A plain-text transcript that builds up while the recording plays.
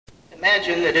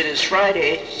Imagine that it is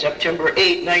Friday, September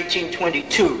 8,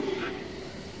 1922.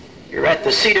 You're at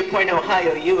the Cedar Point,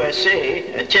 Ohio,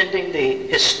 USA, attending the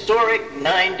historic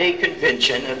 9-day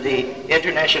convention of the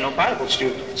International Bible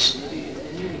Students.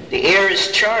 The air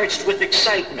is charged with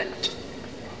excitement.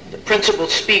 The principal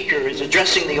speaker is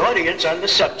addressing the audience on the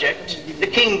subject, the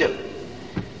kingdom.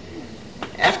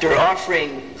 After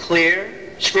offering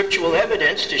clear scriptural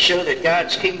evidence to show that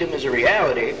God's kingdom is a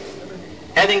reality,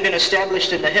 having been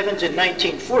established in the heavens in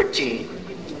 1914,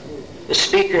 the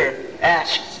speaker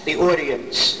asked the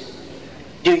audience,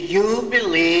 "Do you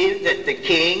believe that the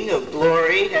King of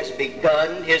glory has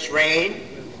begun his reign?"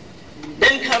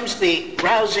 Then comes the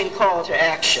rousing call to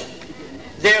action.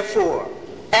 Therefore,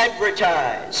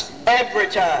 advertise,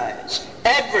 advertise,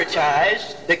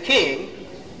 advertise the King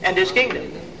and his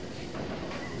kingdom.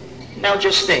 Now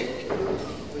just think,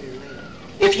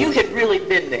 if you had really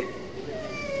been there,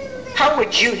 how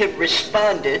would you have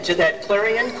responded to that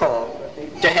clarion call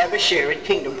to have a share in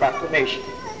kingdom proclamation?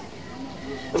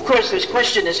 Of course, this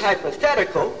question is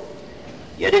hypothetical,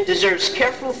 yet it deserves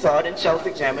careful thought and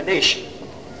self-examination.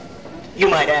 You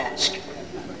might ask,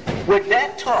 would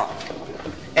that talk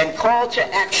and call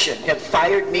to action have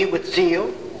fired me with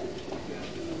zeal?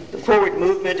 The forward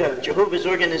movement of Jehovah's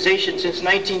organization since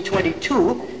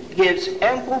 1922 gives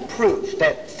ample proof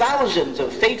that thousands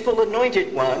of faithful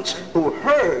anointed ones who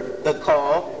heard the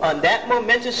call on that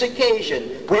momentous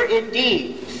occasion were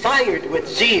indeed fired with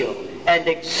zeal, and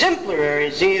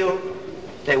exemplary zeal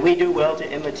that we do well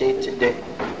to imitate today.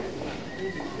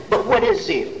 But what is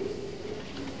zeal?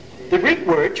 The Greek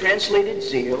word translated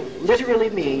zeal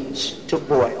literally means to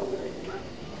boil.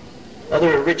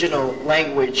 Other original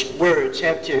language words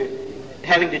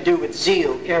having to do with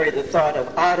zeal carry the thought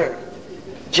of ardor,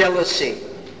 jealousy,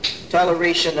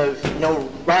 toleration of no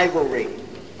rivalry,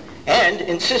 and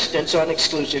insistence on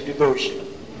exclusive devotion.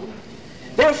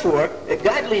 Therefore, a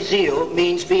godly zeal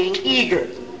means being eager,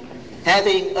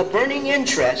 having a burning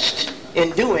interest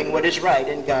in doing what is right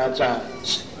in God's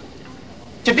eyes.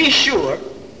 To be sure,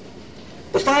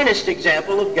 the finest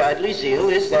example of godly zeal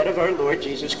is that of our Lord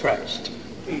Jesus Christ.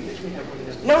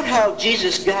 Note how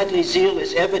Jesus' godly zeal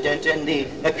is evident in the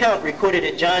account recorded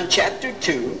in John chapter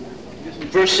 2,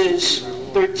 verses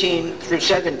 13 through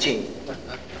 17.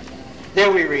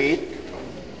 There we read,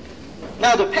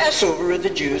 "Now the Passover of the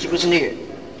Jews was near,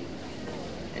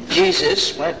 and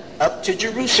Jesus went up to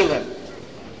Jerusalem,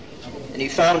 and he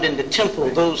found in the temple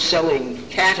those selling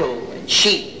cattle and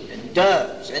sheep and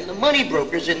doves and the money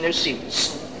brokers in their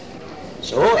seats.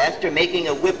 So after making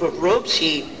a whip of ropes,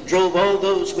 he drove all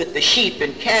those with the sheep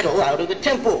and cattle out of the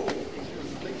temple.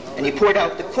 And he poured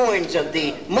out the coins of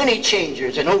the money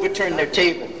changers and overturned their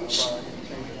tables.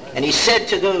 And he said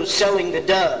to those selling the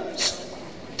doves,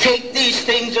 'Take these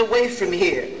things away from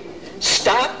here.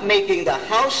 Stop making the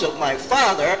house of my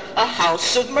Father a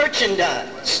house of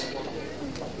merchandise.'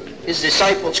 His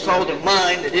disciples called to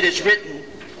mind that it is written,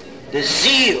 'The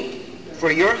zeal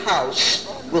for your house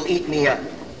will eat me up.'"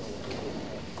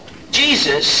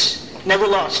 Jesus never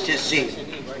lost his zeal.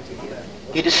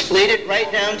 He displayed it right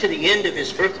down to the end of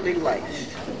his earthly life.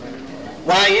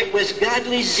 Why, it was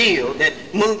godly zeal that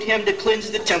moved him to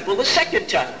cleanse the temple a second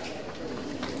time.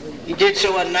 He did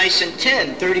so on Nisan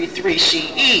 10, 33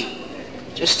 CE,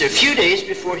 just a few days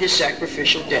before his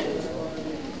sacrificial death.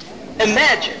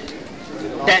 Imagine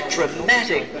that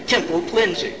dramatic temple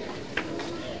cleansing.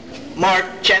 Mark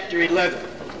chapter 11,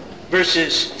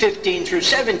 verses 15 through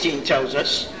 17 tells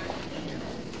us,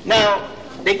 "Now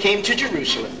they came to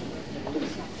Jerusalem.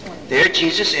 There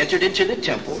Jesus entered into the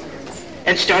temple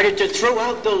and started to throw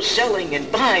out those selling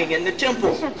and buying in the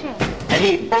temple. And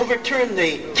he overturned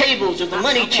the tables of the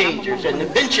money changers and the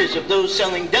benches of those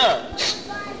selling doves.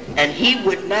 And he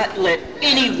would not let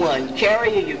anyone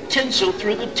carry a utensil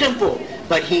through the temple,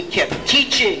 but he kept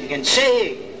teaching and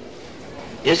saying,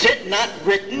 'Is it not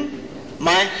written,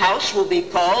 my house will be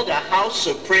called a house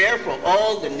of prayer for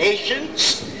all the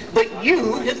nations? But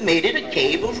you have made it a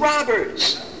cave of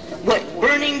robbers.'" What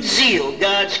burning zeal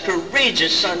God's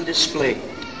courageous Son displayed.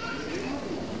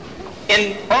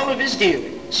 In all of his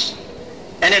dealings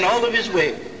and in all of his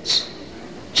ways,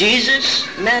 Jesus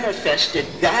manifested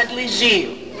godly zeal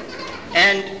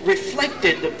and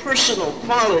reflected the personal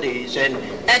qualities and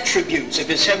attributes of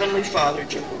his heavenly Father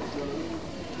Jehovah.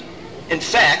 In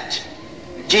fact,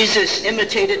 Jesus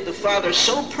imitated the Father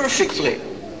so perfectly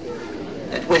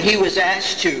that when he was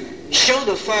asked to show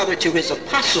the Father to his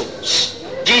apostles,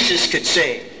 Jesus could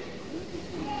say,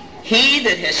 "He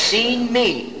that has seen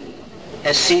me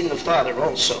has seen the Father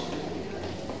also."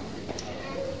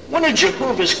 One of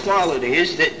Jehovah's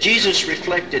qualities that Jesus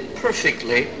reflected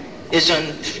perfectly is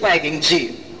unflagging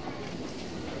zeal.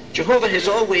 Jehovah has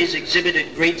always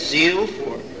exhibited great zeal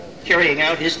for carrying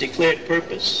out his declared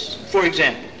purpose. For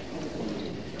example,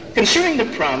 concerning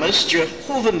the promise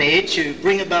Jehovah made to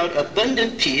bring about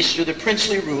abundant peace through the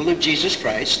princely rule of Jesus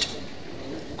Christ,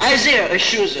 Isaiah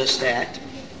assures us that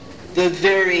the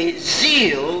very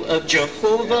zeal of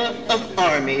Jehovah of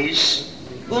armies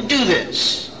will do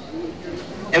this.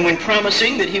 And when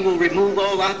promising that he will remove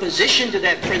all opposition to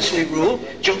that princely rule,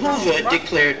 Jehovah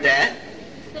declared that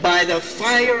by the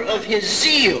fire of his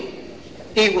zeal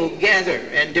he will gather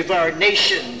and devour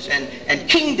nations and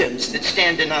kingdoms that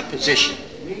stand in opposition.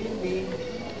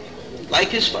 Like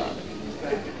his Father,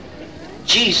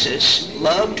 Jesus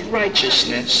loved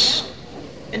righteousness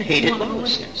and hated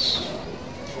lawlessness.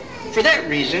 For that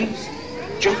reason,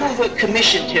 Jehovah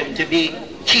commissioned him to be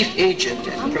chief agent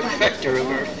and perfecter of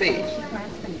our faith.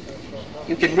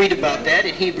 You can read about that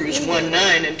in Hebrews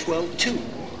 1:9 and 12:2.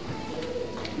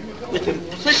 With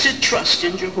implicit trust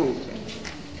in Jehovah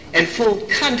and full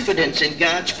confidence in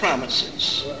God's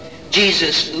promises,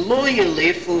 Jesus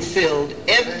loyally fulfilled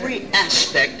every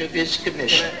aspect of his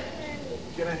commission.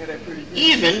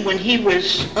 Even when he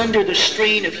was under the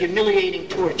strain of humiliating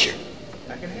torture,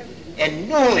 and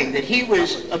knowing that he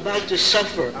was about to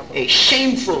suffer a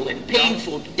shameful and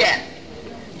painful death,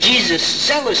 Jesus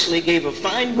zealously gave a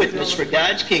fine witness for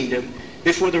God's kingdom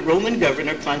before the Roman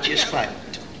governor Pontius Pilate.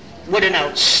 What an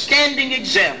outstanding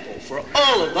example for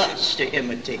all of us to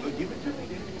imitate.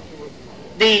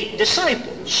 The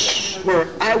disciples were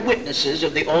eyewitnesses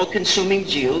of the all-consuming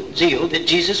zeal that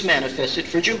Jesus manifested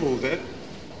for Jehovah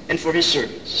and for his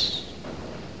service.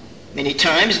 Many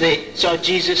times they saw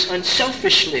Jesus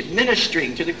unselfishly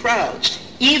ministering to the crowds,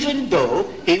 even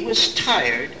though he was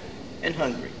tired and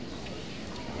hungry.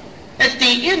 At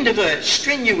the end of a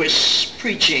strenuous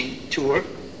preaching tour,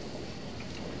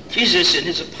 Jesus and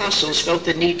his apostles felt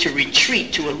the need to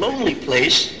retreat to a lonely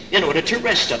place in order to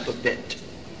rest up a bit.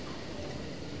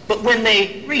 But when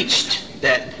they reached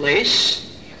that place,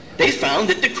 they found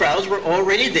that the crowds were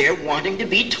already there wanting to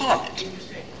be taught.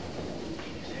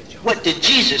 What did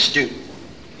Jesus do?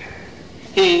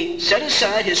 He set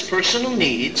aside his personal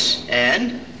needs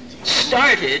and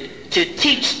started to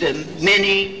teach them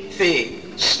many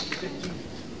things.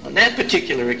 On that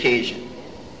particular occasion,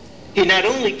 he not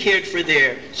only cared for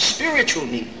their spiritual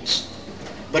needs,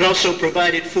 but also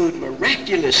provided food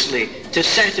miraculously to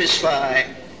satisfy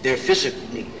their physical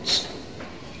needs.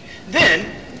 Then,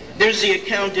 there's the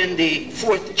account in the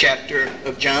 4th chapter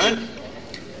of John.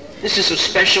 This is of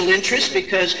special interest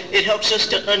because it helps us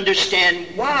to understand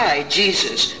why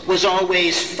Jesus was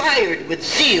always fired with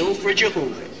zeal for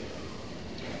Jehovah.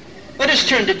 Let us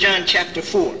turn to John chapter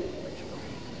 4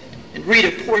 and read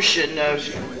a portion of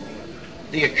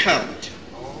the account.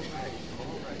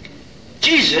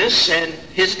 Jesus and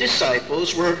his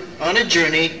disciples were on a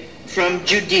journey from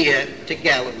Judea to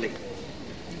Galilee.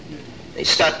 They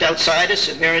stopped outside a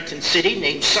Samaritan city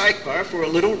named Sychar for a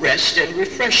little rest and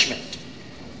refreshment.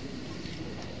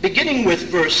 Beginning with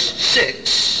verse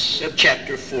 6 of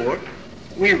chapter 4,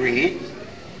 we read,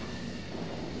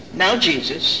 "Now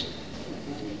Jesus,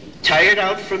 tired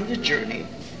out from the journey,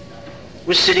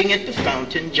 was sitting at the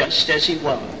fountain just as he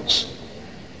was.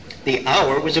 The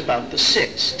hour was about the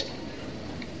 6th.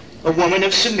 A woman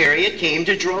of Samaria came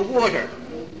to draw water.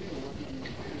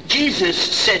 Jesus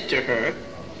said to her,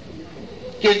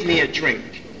 'Give me a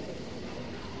drink.'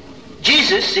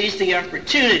 Jesus seized the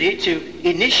opportunity to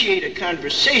initiate a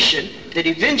conversation that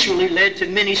eventually led to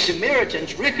many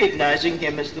Samaritans recognizing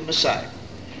him as the Messiah.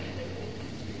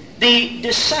 The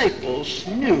disciples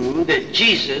knew that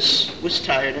Jesus was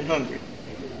tired and hungry.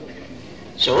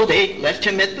 So they left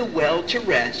him at the well to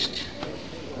rest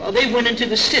while they went into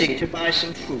the city to buy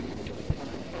some food.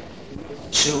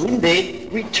 Soon they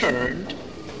returned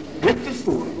with the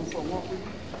food,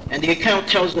 and the account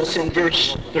tells us in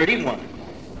verse 31,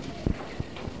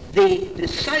 the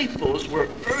disciples were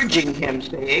urging him,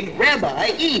 saying,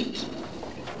 'Rabbi, eat.'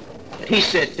 But he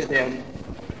said to them,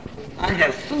 'I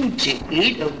have food to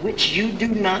eat of which you do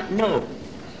not know.'"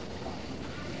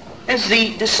 As the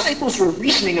disciples were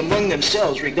reasoning among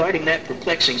themselves regarding that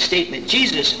perplexing statement,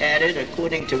 Jesus added,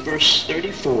 according to verse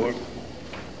 34,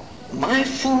 "My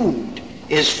food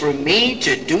is for me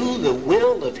to do the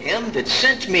will of him that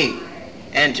sent me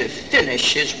and to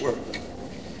finish his work."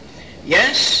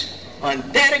 Yes, on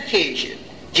that occasion,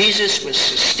 Jesus was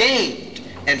sustained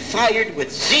and fired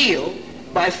with zeal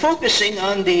by focusing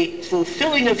on the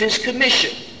fulfilling of his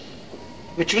commission,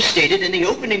 which was stated in the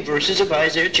opening verses of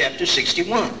Isaiah chapter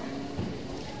 61.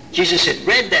 Jesus had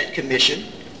read that commission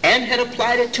and had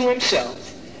applied it to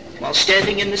himself while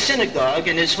standing in the synagogue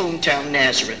in his hometown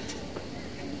Nazareth.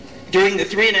 During the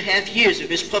 3.5 years of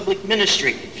his public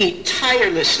ministry, he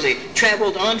tirelessly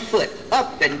traveled on foot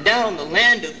up and down the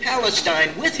land of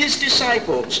Palestine with his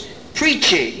disciples,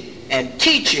 preaching and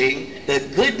teaching the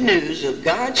good news of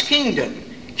God's kingdom,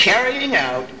 carrying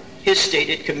out his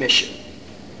stated commission.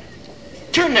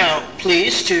 Turn now,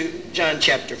 please, to John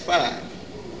chapter 5.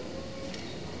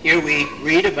 Here we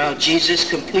read about Jesus'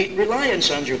 complete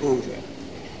reliance on Jehovah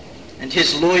and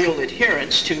his loyal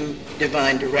adherence to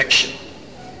divine direction.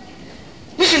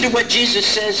 Listen to what Jesus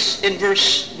says in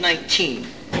verse 19.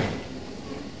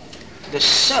 The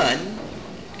Son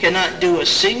cannot do a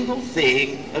single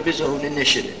thing of his own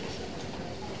initiative,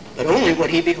 but only what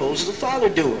he beholds the Father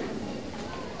doing.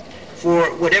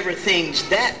 For whatever things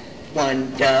that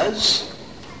one does,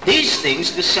 these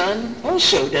things the Son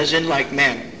also does in like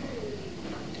manner.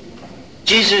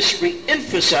 Jesus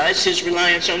re-emphasized his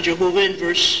reliance on Jehovah in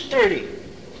verse 30.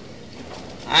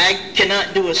 I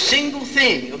cannot do a single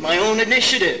thing of my own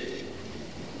initiative.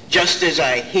 Just as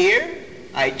I hear,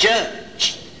 I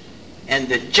judge. And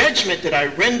the judgment that I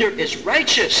render is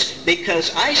righteous,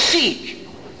 because I seek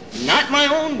not my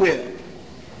own will,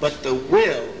 but the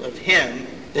will of him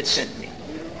that sent me.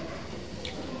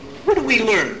 What do we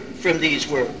learn from these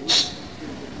words?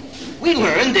 We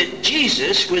learn that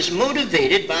Jesus was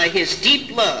motivated by his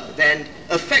deep love and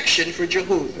affection for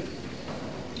Jehovah.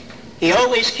 He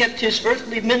always kept his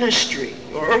earthly ministry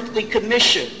or earthly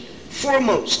commission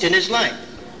foremost in his life.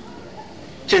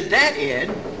 To that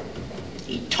end,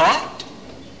 he taught,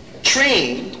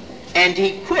 trained, and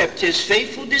equipped his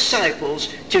faithful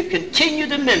disciples to continue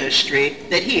the ministry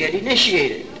that he had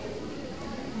initiated.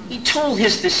 He told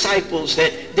his disciples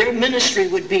that their ministry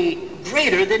would be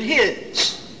greater than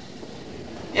his.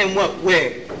 In what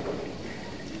way?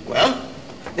 Well,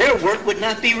 their work would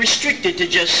not be restricted to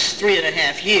just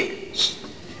 3.5 years,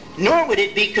 nor would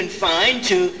it be confined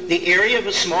to the area of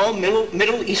a small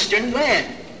Middle Eastern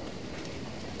land.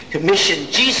 The commission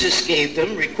Jesus gave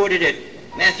them, recorded at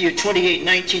Matthew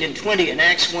 28:19 and 20 and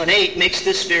Acts 1:8, makes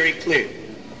this very clear.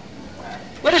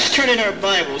 Let us turn in our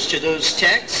Bibles to those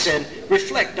texts and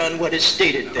reflect on what is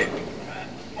stated there.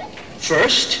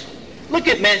 First, look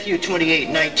at Matthew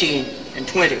 28:19 and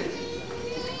 20.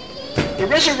 The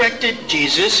resurrected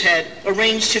Jesus had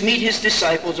arranged to meet his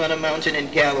disciples on a mountain in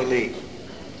Galilee.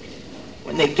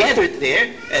 When they gathered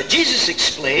there, Jesus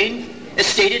explained, as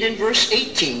stated in verse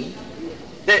 18,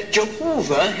 that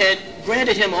Jehovah had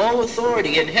granted him all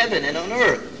authority in heaven and on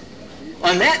earth.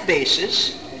 On that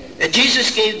basis, Jesus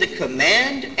gave the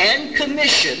command and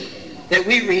commission that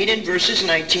we read in verses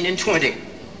 19 and 20.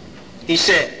 He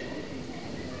said,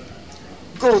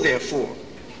 "Go therefore,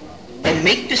 and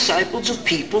make disciples of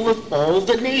people of all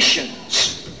the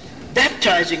nations,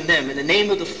 baptizing them in the name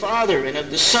of the Father and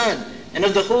of the Son and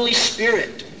of the Holy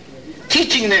Spirit,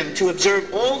 teaching them to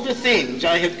observe all the things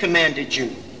I have commanded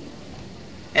you."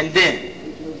 And then,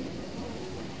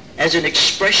 as an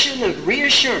expression of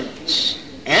reassurance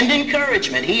and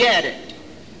encouragement, he added,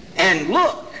 "And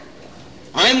look,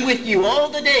 I'm with you all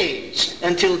the days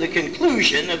until the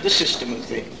conclusion of the system of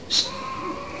things."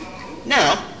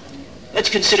 Now, let's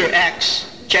consider Acts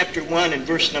chapter 1 and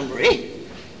verse number 8.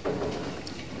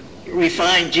 Here we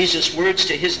find Jesus' words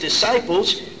to his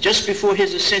disciples just before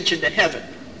his ascension to heaven.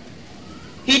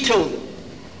 He told them,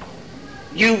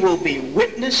 "You will be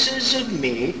witnesses of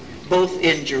me both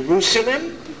in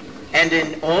Jerusalem and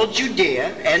in all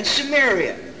Judea and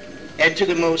Samaria and to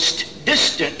the most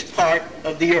distant part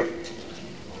of the earth."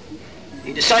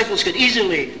 The disciples could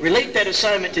easily relate that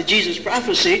assignment to Jesus'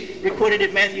 prophecy recorded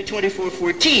in Matthew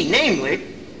 24:14, namely,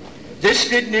 "This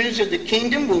good news of the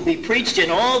kingdom will be preached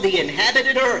in all the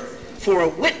inhabited earth for a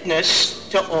witness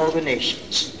to all the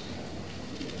nations."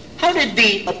 How did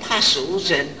the apostles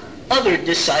and other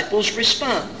disciples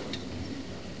respond?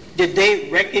 Did they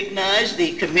recognize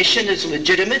the commission as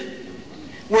legitimate?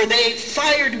 Were they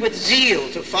fired with zeal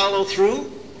to follow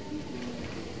through?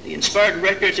 The inspired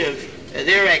record of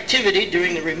their activity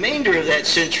during the remainder of that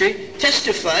century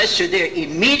testifies to their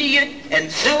immediate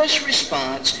and zealous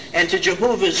response and to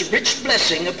Jehovah's rich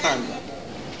blessing upon them.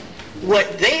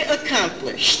 What they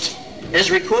accomplished, as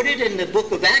recorded in the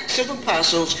book of Acts of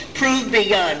Apostles, proved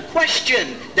beyond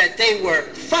question that they were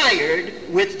fired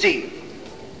with zeal.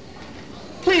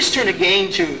 Please turn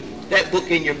again to that book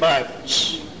in your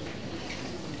Bibles.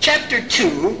 Chapter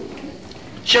 2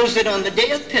 shows that on the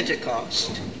day of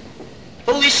Pentecost,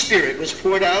 Holy Spirit was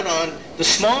poured out on the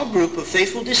small group of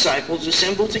faithful disciples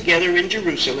assembled together in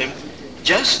Jerusalem,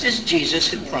 just as Jesus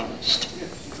had promised.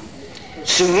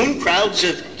 Soon, crowds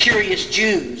of curious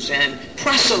Jews and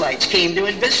proselytes came to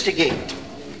investigate.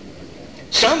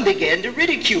 Some began to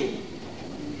ridicule.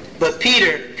 But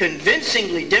Peter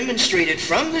convincingly demonstrated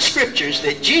from the scriptures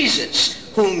that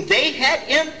Jesus, whom they had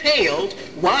impaled,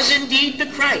 was indeed the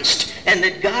Christ, and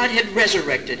that God had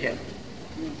resurrected him.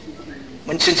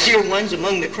 When sincere ones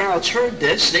among the crowds heard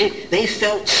this, they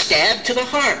felt stabbed to the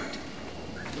heart.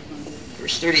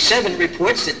 Verse 37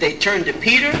 reports that they turned to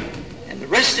Peter and the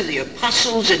rest of the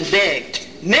apostles and begged,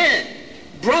 "Men,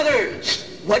 brothers,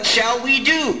 what shall we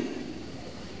do?"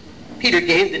 Peter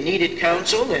gave the needed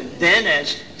counsel, and then,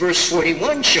 as verse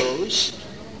 41 shows,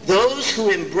 those who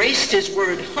embraced his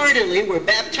word heartily were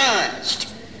baptized.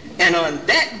 And on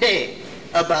that day,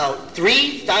 about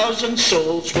 3,000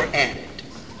 souls were added.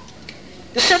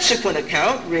 The subsequent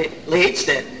account relates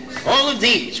that all of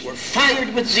these were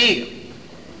fired with zeal,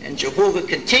 and Jehovah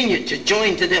continued to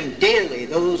join to them daily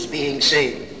those being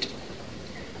saved.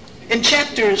 In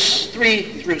chapters 3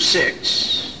 through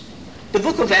 6, the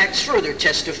book of Acts further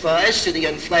testifies to the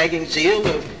unflagging zeal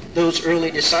of those early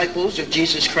disciples of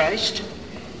Jesus Christ.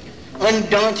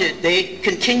 Undaunted, they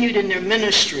continued in their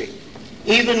ministry,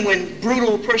 even when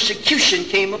brutal persecution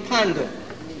came upon them.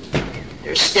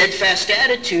 Their steadfast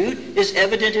attitude is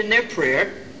evident in their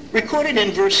prayer, recorded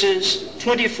in verses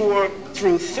 24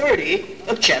 through 30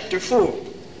 of chapter 4.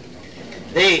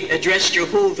 They addressed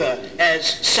Jehovah as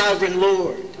sovereign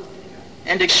Lord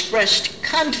and expressed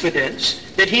confidence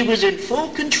that he was in full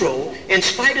control in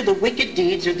spite of the wicked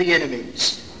deeds of the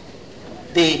enemies.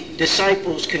 The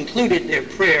disciples concluded their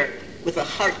prayer with a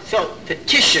heartfelt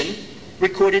petition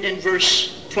recorded in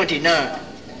verse 29.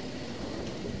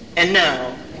 And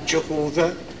now,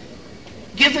 Jehovah,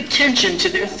 give attention to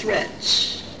their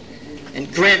threats,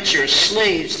 and grant your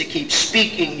slaves to keep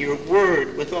speaking your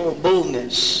word with all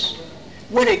boldness.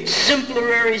 What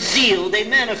exemplary zeal they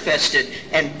manifested,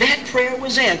 and that prayer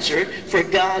was answered, for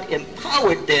God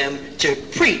empowered them to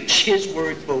preach his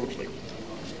word boldly.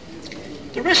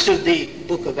 The rest of the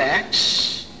book of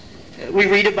Acts, we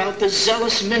read about the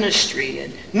zealous ministry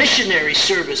and missionary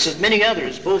service of many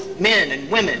others, both men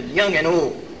and women, young and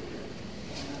old.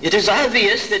 It is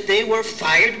obvious that they were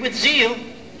fired with zeal,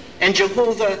 and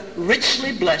Jehovah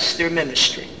richly blessed their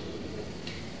ministry.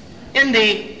 In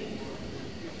the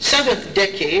 7th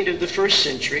decade of the 1st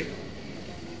century,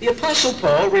 the Apostle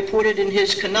Paul reported in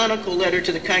his canonical letter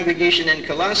to the congregation in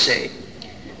Colossae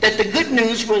that the good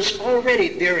news was already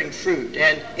bearing fruit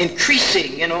and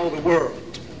increasing in all the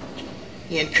world.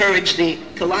 He encouraged the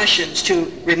Colossians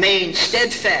to remain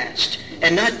steadfast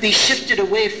and not be shifted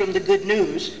away from the good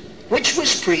news, which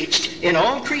was preached in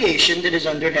all creation that is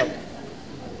under heaven.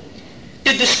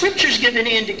 Did the scriptures give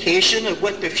any indication of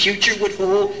what the future would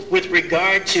hold with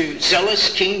regard to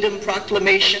zealous kingdom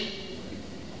proclamation?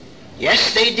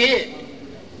 Yes, they did.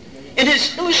 In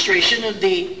his illustration of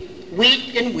the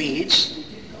wheat and weeds,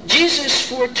 Jesus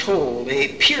foretold a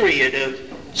period of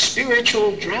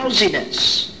spiritual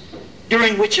drowsiness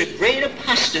during which a great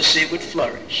apostasy would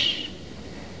flourish.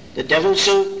 The devil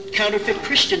sowed counterfeit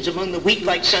Christians among the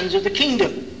wheat-like sons of the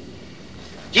kingdom.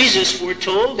 Jesus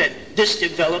foretold that this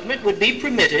development would be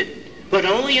permitted, but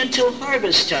only until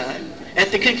harvest time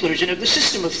at the conclusion of the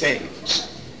system of things.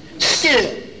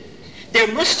 Still, there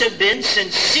must have been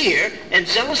sincere and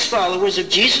zealous followers of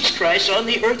Jesus Christ on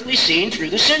the earthly scene through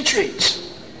the centuries.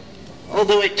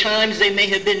 Although at times they may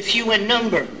have been few in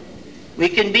number, we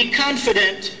can be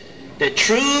confident that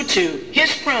true to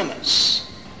his promise,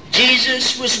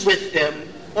 Jesus was with them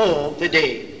all the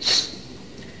days.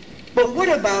 But what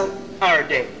about our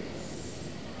day?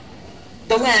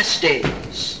 The last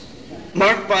days,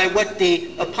 marked by what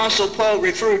the Apostle Paul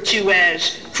referred to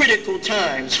as critical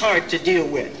times, hard to deal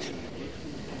with.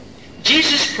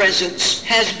 Jesus' presence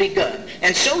has begun,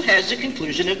 and so has the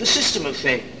conclusion of the system of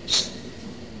things.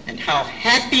 And how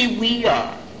happy we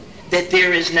are that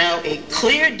there is now a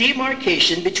clear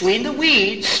demarcation between the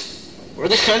weeds, or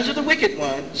the sons of the wicked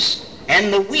ones,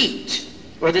 and the wheat,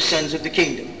 or the sons of the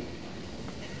kingdom.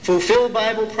 Fulfilled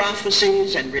Bible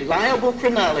prophecies and reliable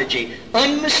chronology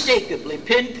unmistakably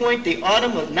pinpoint the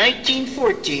autumn of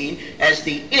 1914 as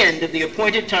the end of the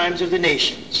appointed times of the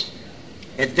nations.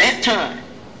 At that time,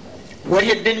 what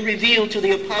had been revealed to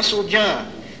the Apostle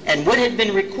John and what had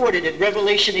been recorded at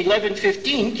Revelation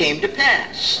 11:15 came to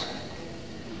pass.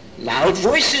 Loud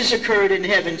voices occurred in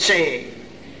heaven saying,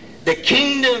 "The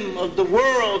kingdom of the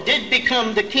world did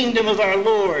become the kingdom of our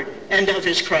Lord and of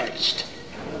his Christ."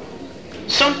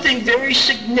 Something very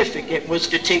significant was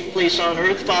to take place on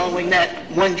earth following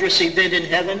that wondrous event in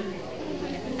heaven.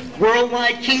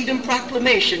 Worldwide kingdom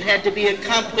proclamation had to be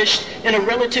accomplished in a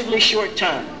relatively short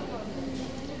time.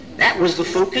 That was the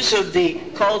focus of the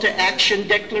call to action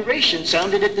declaration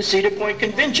sounded at the Cedar Point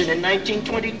Convention in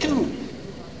 1922.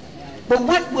 But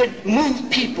what would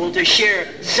move people to share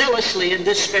zealously in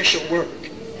this special work?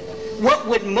 What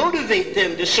would motivate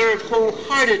them to serve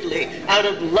wholeheartedly out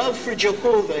of love for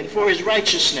Jehovah and for his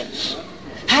righteousness?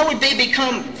 How would they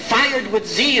become fired with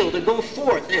zeal to go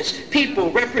forth as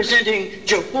people representing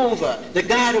Jehovah, the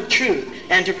God of truth,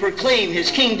 and to proclaim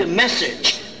his kingdom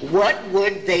message? What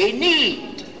would they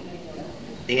need?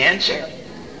 The answer: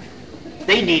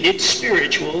 they needed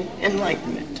spiritual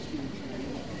enlightenment.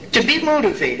 To be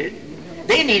motivated,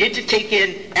 they needed to take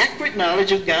in accurate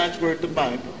knowledge of God's word, the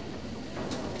Bible.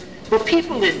 But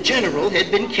people in general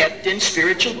had been kept in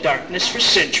spiritual darkness for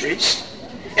centuries,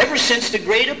 ever since the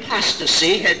great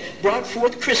apostasy had brought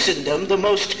forth Christendom, the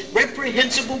most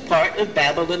reprehensible part of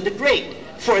Babylon the Great.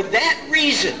 For that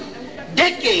reason,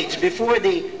 decades before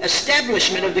the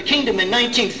establishment of the kingdom in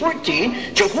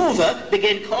 1914, Jehovah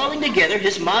began calling together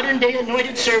his modern-day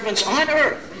anointed servants on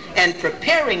earth and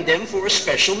preparing them for a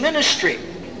special ministry.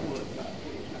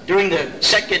 During the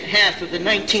second half of the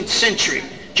 19th century,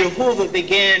 Jehovah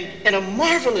began in a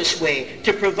marvelous way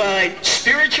to provide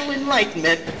spiritual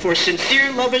enlightenment for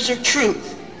sincere lovers of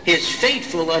truth, his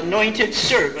faithful anointed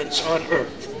servants on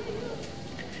earth.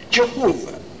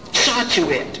 Jehovah saw to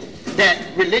it that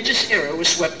religious error was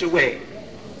swept away.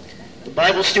 The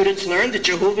Bible students learned that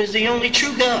Jehovah is the only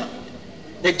true God,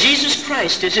 that Jesus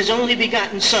Christ is his only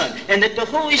begotten Son, and that the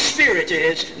Holy Spirit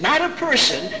is not a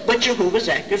person, but Jehovah's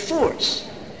active force.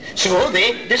 So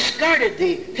they discarded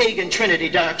the pagan Trinity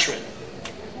doctrine.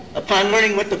 Upon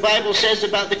learning what the Bible says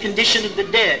about the condition of the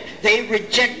dead, they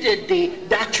rejected the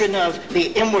doctrine of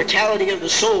the immortality of the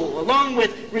soul, along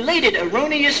with related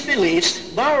erroneous beliefs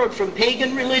borrowed from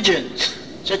pagan religions,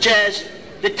 such as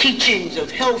the teachings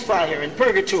of hellfire and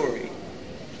purgatory.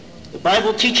 The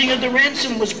Bible teaching of the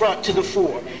ransom was brought to the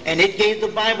fore, and it gave the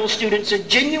Bible students a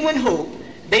genuine hope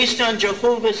based on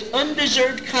Jehovah's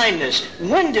undeserved kindness,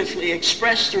 wonderfully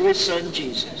expressed through his Son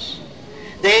Jesus.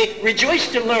 They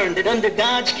rejoiced to learn that under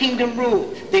God's kingdom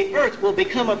rule, the earth will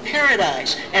become a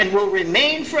paradise and will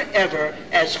remain forever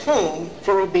as home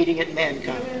for obedient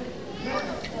mankind.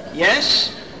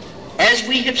 Yes, as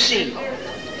we have seen,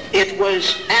 it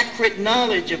was accurate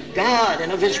knowledge of God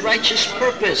and of his righteous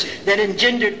purpose that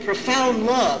engendered profound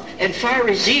love and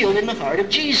fiery zeal in the heart of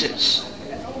Jesus.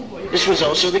 This was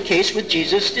also the case with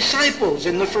Jesus' disciples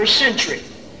in the first century,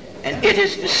 and it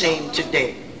is the same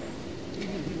today.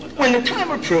 When the time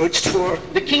approached for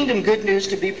the kingdom good news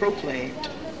to be proclaimed,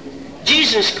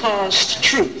 Jesus caused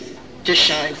truth to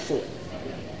shine forth.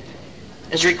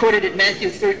 As recorded in Matthew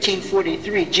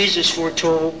 13:43, Jesus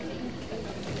foretold,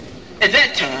 "At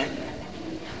that time,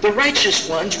 the righteous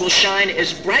ones will shine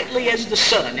as brightly as the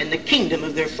sun in the kingdom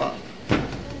of their Father."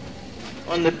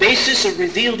 On the basis of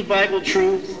revealed Bible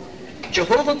truth,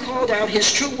 Jehovah called out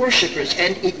his true worshipers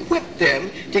and equipped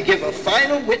them to give a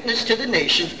final witness to the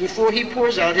nations before he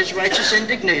pours out his righteous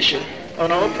indignation on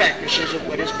all practitioners of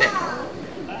what is bad.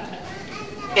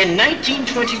 In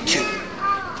 1922,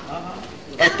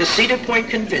 at the Cedar Point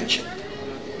Convention,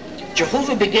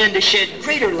 Jehovah began to shed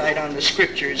greater light on the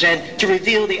scriptures and to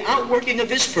reveal the outworking of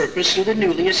his purpose through the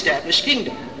newly established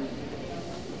kingdom.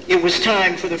 It was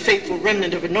time for the faithful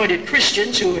remnant of anointed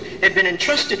Christians who had been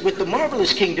entrusted with the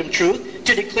marvelous kingdom truth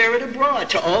to declare it abroad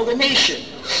to all the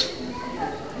nations.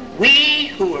 We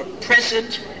who were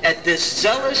present at this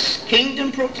zealous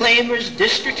kingdom proclaimers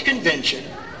district convention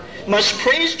must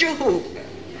praise Jehovah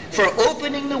for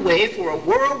opening the way for a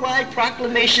worldwide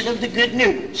proclamation of the good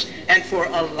news and for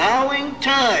allowing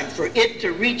time for it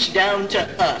to reach down to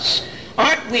us.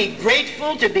 Aren't we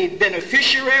grateful to be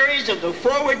beneficiaries of the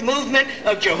forward movement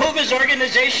of Jehovah's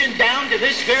organization down to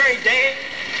this very day?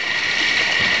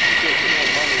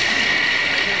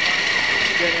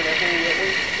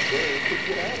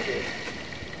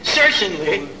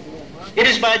 Certainly, it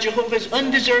is by Jehovah's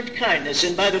undeserved kindness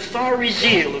and by the fiery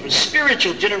zeal of a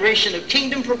spiritual generation of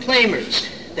kingdom proclaimers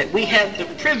that we have the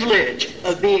privilege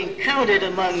of being counted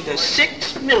among the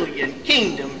 6 million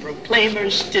kingdom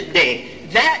proclaimers today.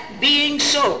 That being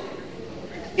so,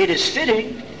 it is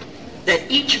fitting that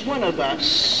each one of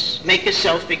us make a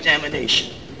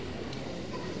self-examination.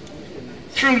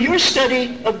 Through your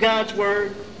study of God's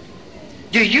Word,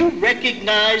 do you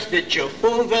recognize that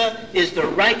Jehovah is the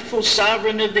rightful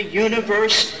sovereign of the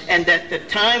universe and that the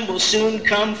time will soon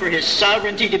come for his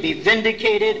sovereignty to be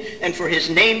vindicated and for his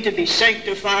name to be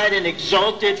sanctified and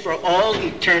exalted for all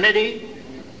eternity?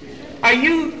 Are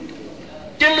you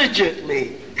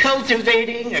diligently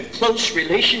cultivating a close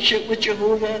relationship with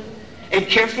Jehovah and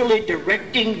carefully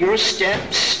directing your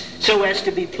steps so as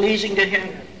to be pleasing to him?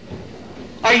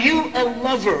 Are you a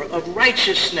lover of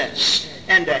righteousness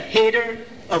and a hater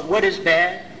of what is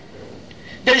bad?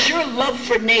 Does your love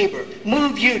for neighbor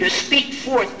move you to speak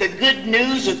forth the good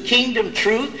news of kingdom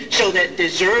truth so that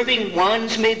deserving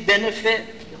ones may benefit?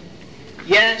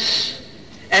 Yes,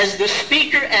 as the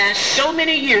speaker asked so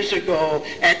many years ago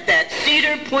at that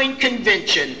Cedar Point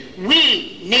convention,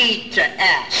 we need to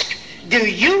ask, do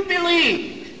you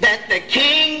believe that the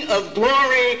King of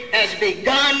Glory has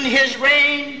begun his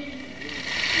reign?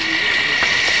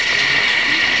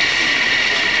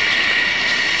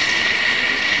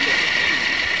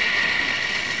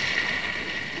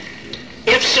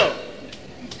 If so,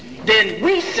 then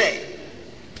we say,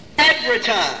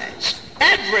 advertise,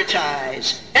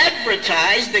 advertise,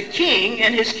 advertise the King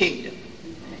and his kingdom.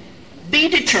 Be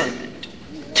determined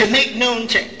to make known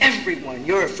to everyone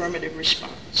your affirmative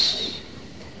response.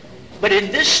 But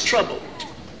in this troubled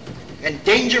and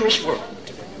dangerous world,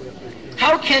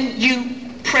 how can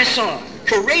you press on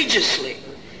courageously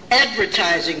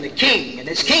advertising the King and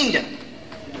his kingdom?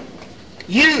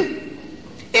 You,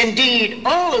 indeed,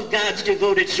 all of God's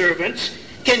devoted servants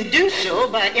can do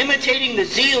so by imitating the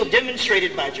zeal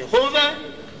demonstrated by Jehovah,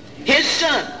 his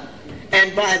Son,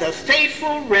 and by the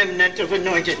faithful remnant of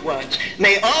anointed ones.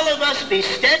 May all of us be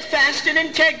steadfast in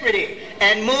integrity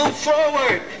and move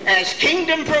forward as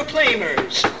kingdom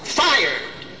proclaimers, fired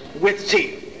with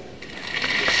zeal.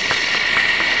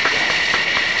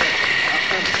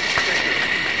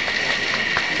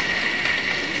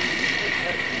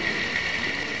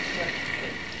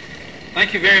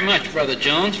 Thank you very much, Brother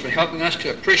Jones, for helping us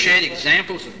to appreciate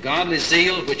examples of godly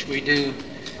zeal which we do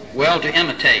well to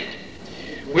imitate.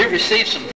 We've received some